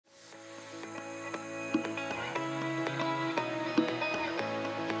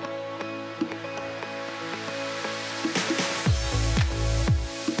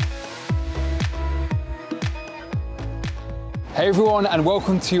Hey everyone, and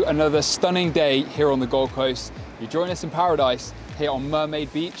welcome to another stunning day here on the Gold Coast. You join us in paradise here on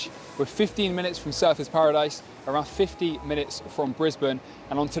Mermaid Beach. We're 15 minutes from Surfers Paradise, around 50 minutes from Brisbane.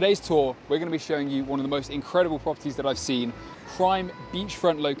 And on today's tour, we're going to be showing you one of the most incredible properties that I've seen, prime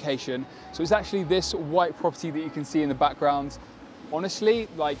beachfront location. So it's actually this white property that you can see in the background. Honestly,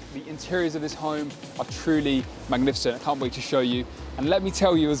 like, the interiors of this home are truly magnificent. I can't wait to show you. And let me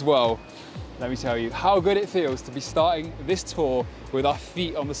tell you as well, how good it feels to be starting this tour with our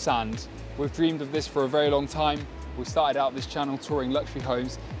feet on the sand. We've dreamed of this for a very long time. We started out this channel touring luxury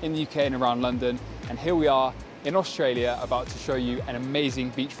homes in the UK and around London, and here we are in Australia about to show you an amazing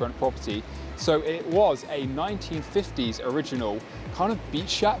beachfront property. So it was a 1950s original kind of beach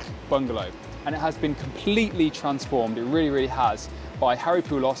shack bungalow, and it has been completely transformed. It really has, by Harry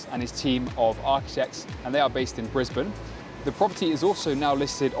Poulos and his team of architects, and they are based in Brisbane. The property is also now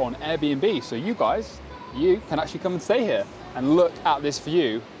listed on Airbnb, so you can actually come and stay here and look at this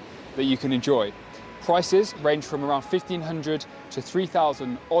view that you can enjoy. Prices range from around 1,500 to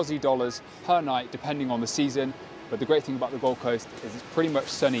 3,000 Aussie dollars per night, depending on the season. But the great thing about the Gold Coast is it's pretty much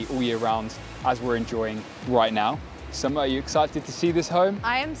sunny all year round, as we're enjoying right now. Summer, are you excited to see this home?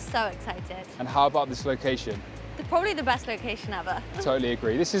 I am so excited. And how about this location? Probably the best location ever. Totally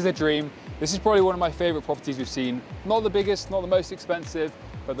agree. This is the dream. This is probably one of my favorite properties we've seen. Not the biggest, not the most expensive,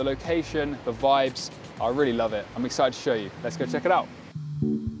 but the location, the vibes, I really love it. I'm excited to show you. Let's go check it out.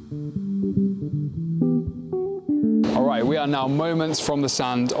 All right, we are now moments from the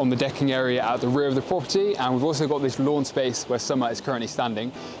sand on the decking area at the rear of the property, and we've also got this lawn space where Summer is currently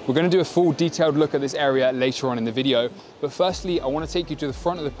standing. We're going to do a full detailed look at this area later on in the video, but firstly I want to take you to the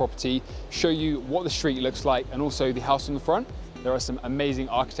front of the property, show you what the street looks like, and also the house on the front. There are some amazing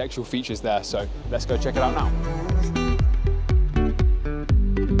architectural features there, so let's go check it out now.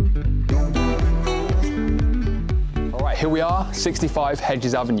 Here we are, 65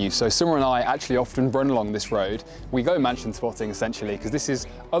 Hedges Avenue. So Summer and I actually often run along this road. We go mansion spotting essentially, because this is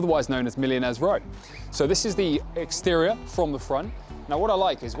otherwise known as Millionaire's Row. So this is the exterior from the front. Now what I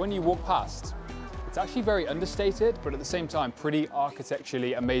like is when you walk past, it's actually very understated, but at the same time pretty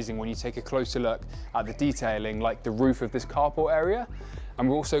architecturally amazing when you take a closer look at the detailing, like the roof of this carport area. And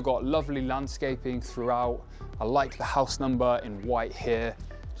we've also got lovely landscaping throughout. I like the house number in white here.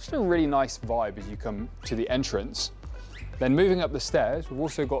 Just a really nice vibe as you come to the entrance. Then moving up the stairs, we've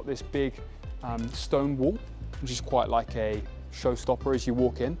also got this big stone wall, which is quite like a showstopper as you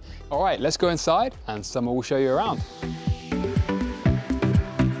walk in. All right, let's go inside and Summer will show you around.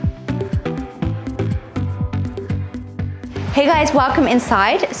 Hey guys, welcome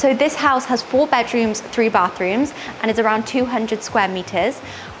inside. So this house has 4 bedrooms, 3 bathrooms, and is around 200 square meters.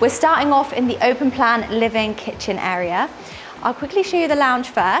 We're starting off in the open plan living kitchen area. I'll quickly show you the lounge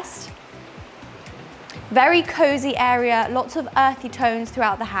first. Very cozy area, lots of earthy tones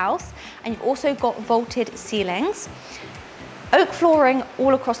throughout the house, and you've also got vaulted ceilings. Oak flooring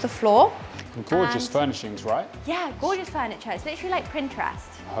all across the floor. And gorgeous furnishings, right? Yeah, gorgeous furniture. It's literally like Pinterest.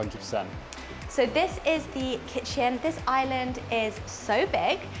 100%. So this is the kitchen. This island is so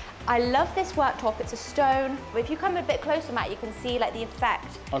big. I love this worktop, it's a stone. If you come a bit closer, Matt, you can see like the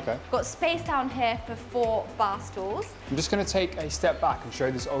effect. Okay. Got space down here for 4 bar stools. I'm just going to take a step back and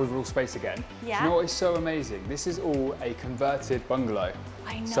show this overall space again. Yeah. Do you know what is so amazing? This is all a converted bungalow.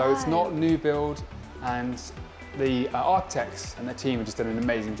 I know. So it's not new build, and the architects and their team have just done an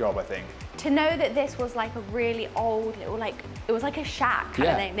amazing job, I think. To know that this was like a really old little, like, it was like a shack kind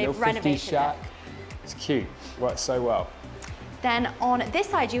of thing. They've renovated shack. It's cute, works so well. Then on this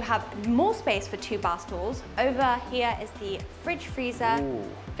side you have more space for 2 bar stools. Over here is the fridge freezer,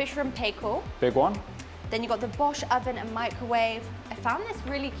 fish room pickle. Big one. Then you've got the Bosch oven and microwave. I found this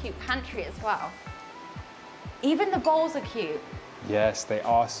really cute pantry as well. Even the bowls are cute. Yes, they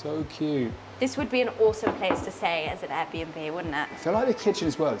are so cute. This would be an awesome place to stay as an Airbnb, wouldn't it? I feel like the kitchen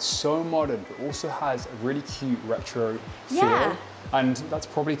as well, it's so modern, but also has a really cute retro feel. And that's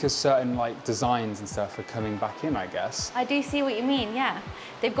probably because certain like designs and stuff are coming back in, I guess. I do see what you mean, yeah.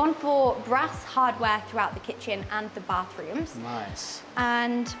 They've gone for brass hardware throughout the kitchen and the bathrooms. Nice.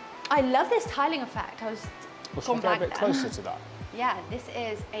 And I love this tiling effect. We'll try to get a bit closer to that. Yeah, this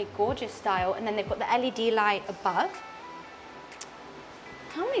is a gorgeous style. And then they've got the LED light above.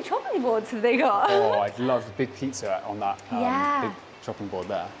 How many chopping boards have they got? Oh, I'd love a big pizza on that big chopping board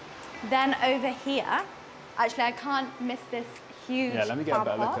there. Then over here, actually I can't miss this huge let me get a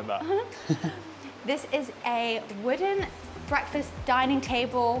better look at that. This is a wooden breakfast dining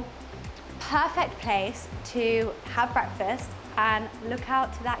table. Perfect place to have breakfast and look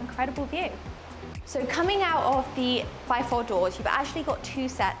out to that incredible view. So coming out of the by 4 doors, you've actually got 2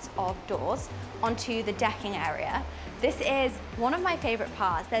 sets of doors. onto the decking area. This is one of my favorite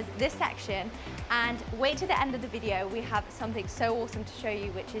parts. There's this section, and wait to the end of the video, we have something so awesome to show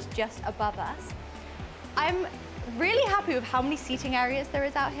you, which is just above us. I'm really happy with how many seating areas there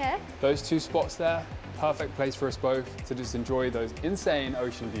is out here. Those two spots there, perfect place for us both to just enjoy those insane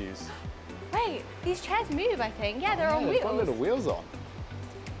ocean views. Wait, these chairs move, I think. Yeah, they're on wheels. They've got little wheels on.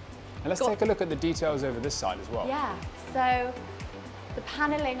 And let's take a look at the details over this side as well. Yeah, so the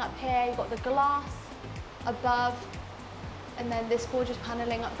paneling up here, you've got the glass above, and then this gorgeous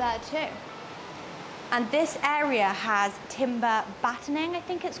paneling up there too. And this area has timber battening, I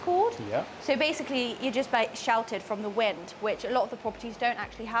think it's called. Yeah. So basically, you're just sheltered from the wind, which a lot of the properties don't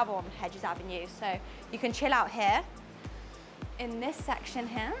actually have on Hedges Avenue. So you can chill out here in this section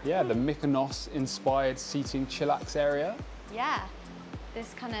here. Yeah, the Mykonos-inspired seating chillax area. Yeah,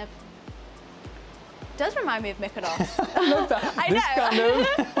 this kind of does remind me of Mykonos. I love that. I know.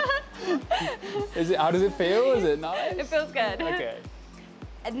 Kind of. Is it? How does it feel? Is it nice? It feels good. Okay.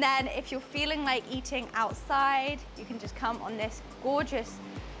 And then if you're feeling like eating outside, you can just come on this gorgeous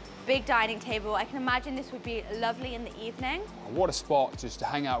big dining table. I can imagine this would be lovely in the evening. What a spot just to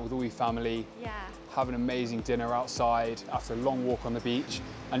hang out with all your family. Yeah. Have an amazing dinner outside after a long walk on the beach.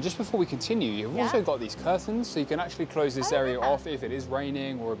 And just before we continue, you've also got these curtains, so you can actually close this area off if it is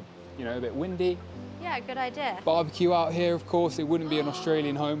raining or, you know, a bit windy. Yeah, good idea. Barbecue out here, of course. It wouldn't be an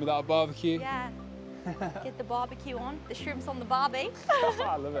Australian home without a barbecue. Yeah. Get the barbecue on, the shrimps on the barbie.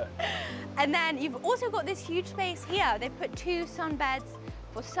 I love it. And then you've also got this huge space here. They put 2 sunbeds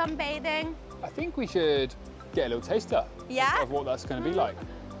for sunbathing. I think we should get a little taster of what that's going to be like.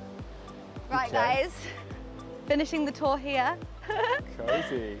 Right, guys, finishing the tour here.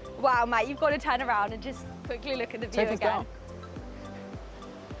 Cozy. Wow, Matt, you've got to turn around and just quickly look at the view Take us again. down.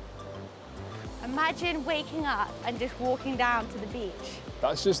 Imagine waking up and just walking down to the beach.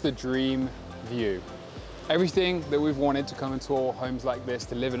 That's just the dream view. Everything that we've wanted to come and tour homes like this,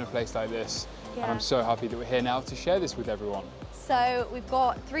 to live in a place like this. Yeah. And I'm so happy that we're here now to share this with everyone. So we've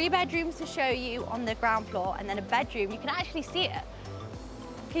got 3 bedrooms to show you on the ground floor, and then a bedroom. You can actually see it.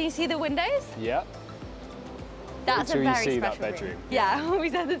 Can you see the windows? Yeah. That's a very see special that bedroom. room. Yeah, we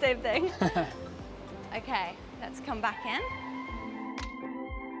said the same thing. Okay, let's come back in.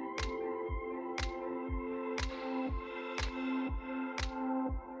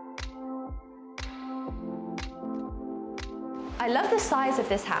 I love the size of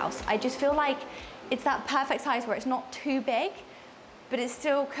this house. I just feel like it's that perfect size where it's not too big, but it's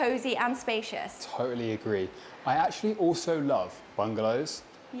still cozy and spacious. Totally agree. I actually also love bungalows.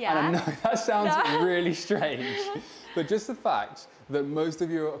 Yeah. And I know that sounds really strange, but just the fact that most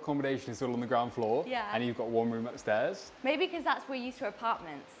of your accommodation is still on the ground floor and you've got one room upstairs. Maybe because that's we're used to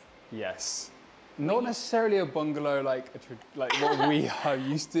apartments. Yes. Not necessarily a bungalow like what we are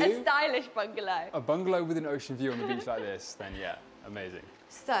used to. A stylish bungalow. A bungalow with an ocean view on the beach like this, then yeah, amazing.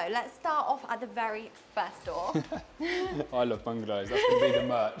 So let's start off at the very first door. I love bungalows. That's going to be the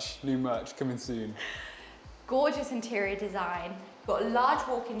merch, new merch coming soon. Gorgeous interior design. Got a large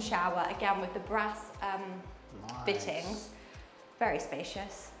walk-in shower, again with the brass fittings. Very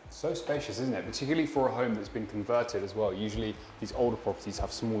spacious. So spacious, isn't it? Particularly for a home that's been converted as well. Usually these older properties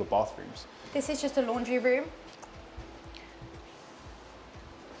have smaller bathrooms. This is just a laundry room.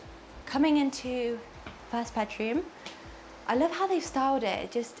 Coming into first bedroom. I love how they've styled it.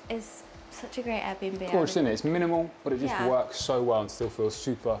 It just is such a great Airbnb. Gorgeous, isn't it? It's minimal, but it just works so well and still feels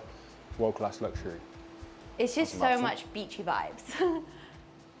super world-class luxury. It's just so much beachy vibes.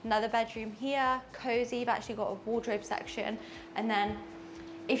 Another bedroom here, cozy. You've actually got a wardrobe section. And then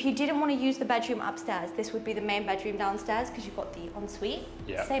if you didn't want to use the bedroom upstairs, this would be the main bedroom downstairs because you've got the ensuite.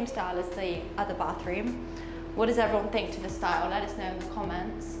 Yeah. Same style as the other bathroom. What does everyone think to the style? Let us know in the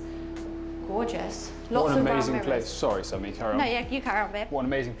comments. Gorgeous. What an amazing place. Sorry, Sammy, carry on. No, yeah, you carry on, babe. What an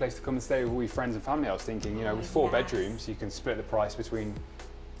amazing place to come and stay with all your friends and family. I was thinking, you know, with 4 bedrooms, you can split the price between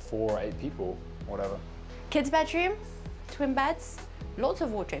 4 or 8 people, whatever. Kids' bedroom, twin beds. Lots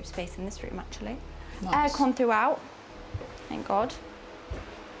of wardrobe space in this room, actually. Nice. Aircon throughout, thank God.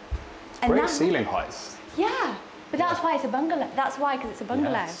 And great ceiling heights. Yeah, but that's why it's a bungalow. That's why, because it's a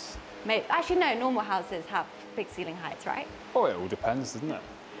bungalow. Yes. Maybe, actually, no, normal houses have big ceiling heights, right? Oh, it all depends, doesn't it?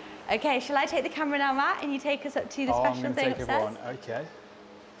 Okay, shall I take the camera now, Matt, and you take us up to the special thing upstairs? Everyone. Okay.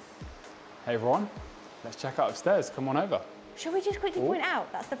 Hey, everyone. Let's check out upstairs. Come on over. Shall we just quickly point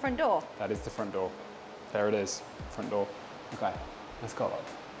out? That's the front door. That is the front door. There it is, front door. Okay, let's go.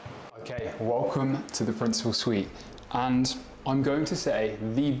 Okay, welcome to the principal suite. And I'm going to say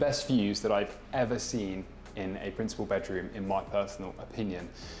the best views that I've ever seen in a principal bedroom, in my personal opinion.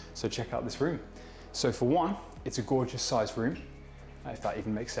 So check out this room. So for one, it's a gorgeous sized room, if that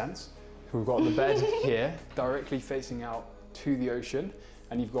even makes sense. We've got the bed here, directly facing out to the ocean,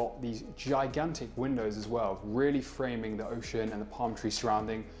 and you've got these gigantic windows as well, really framing the ocean and the palm trees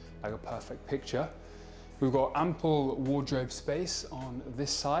surrounding like a perfect picture. We've got ample wardrobe space on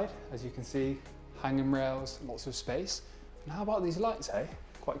this side, as you can see, hanging rails, lots of space. And how about these lights, hey?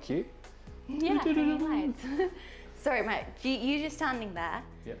 Quite cute. Yeah, hanging lights. Sorry, mate, you just standing there.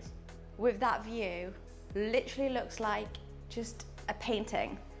 Yes. With that view, literally looks like just a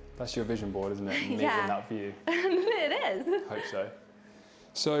painting. That's your vision board, isn't it? Yeah. That view. It is. Hope so.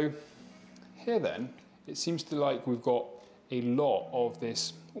 So here then, it seems to like we've got a lot of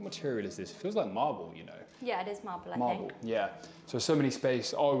this. What material is this? It feels like marble, you know. Yeah, it is marble, I marble, think. yeah. So many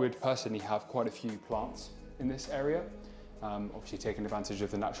space. I would personally have quite a few plants in this area, obviously taking advantage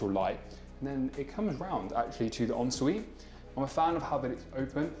of the natural light. And then it comes round actually to the ensuite. I'm a fan of how that it's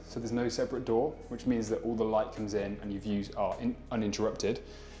open, so there's no separate door, which means that all the light comes in and your views are uninterrupted.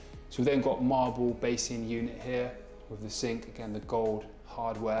 So we've then got marble basin unit here with the sink, again, the gold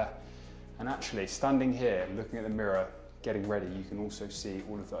hardware. And actually standing here, looking at the mirror, getting ready, you can also see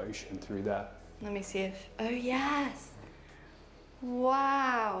all of the ocean through there. Let me see if, oh yes.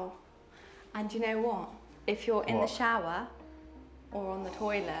 Wow. And you know what? If you're in the shower or on the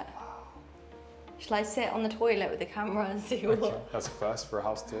toilet, shall I sit on the toilet with the camera and see what? Okay. That's a first for a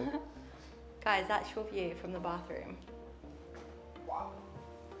house tour. Guys, that's your view from the bathroom. Wow.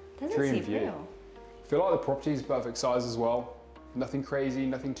 Doesn't Dream seem view. real. I feel like the property is perfect size as well. Nothing crazy,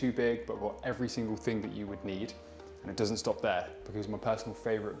 nothing too big, but got every single thing that you would need. And it doesn't stop there, because my personal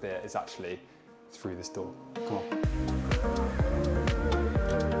favorite bit is actually through this door. Come on.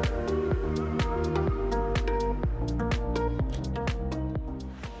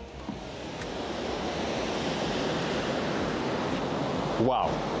 Wow.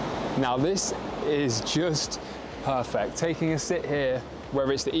 Now this is just perfect. Taking a sit here,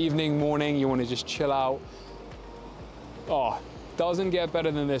 whether it's the evening, morning, you want to just chill out. Oh, doesn't get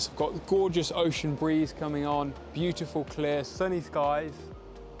better than this. We've got gorgeous ocean breeze coming on, beautiful, clear, sunny skies.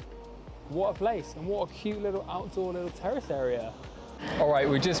 What a place, and what a cute little outdoor little terrace area. All right,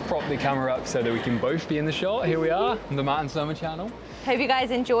 we just propped the camera up so that we can both be in the shot. Here we are on the Matt and Summer channel. Hope you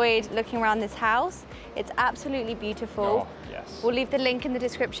guys enjoyed looking around this house. It's absolutely beautiful. Oh, yes. We'll leave the link in the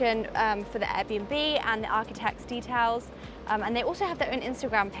description for the Airbnb and the architect's details. And they also have their own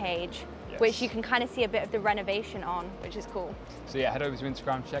Instagram page, yes, which you can kind of see a bit of the renovation on, which is cool. So yeah, head over to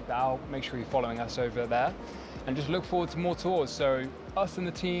Instagram, check that out. Make sure you're following us over there. And just look forward to more tours. So us and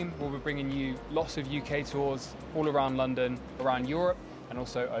the team will be bringing you lots of UK tours all around London, around Europe, and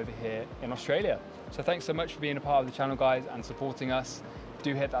also over here in Australia. So thanks so much for being a part of the channel, guys, and supporting us.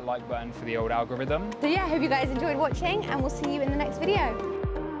 Do hit that like button for the old algorithm. So yeah, hope you guys enjoyed watching, and we'll see you in the next video.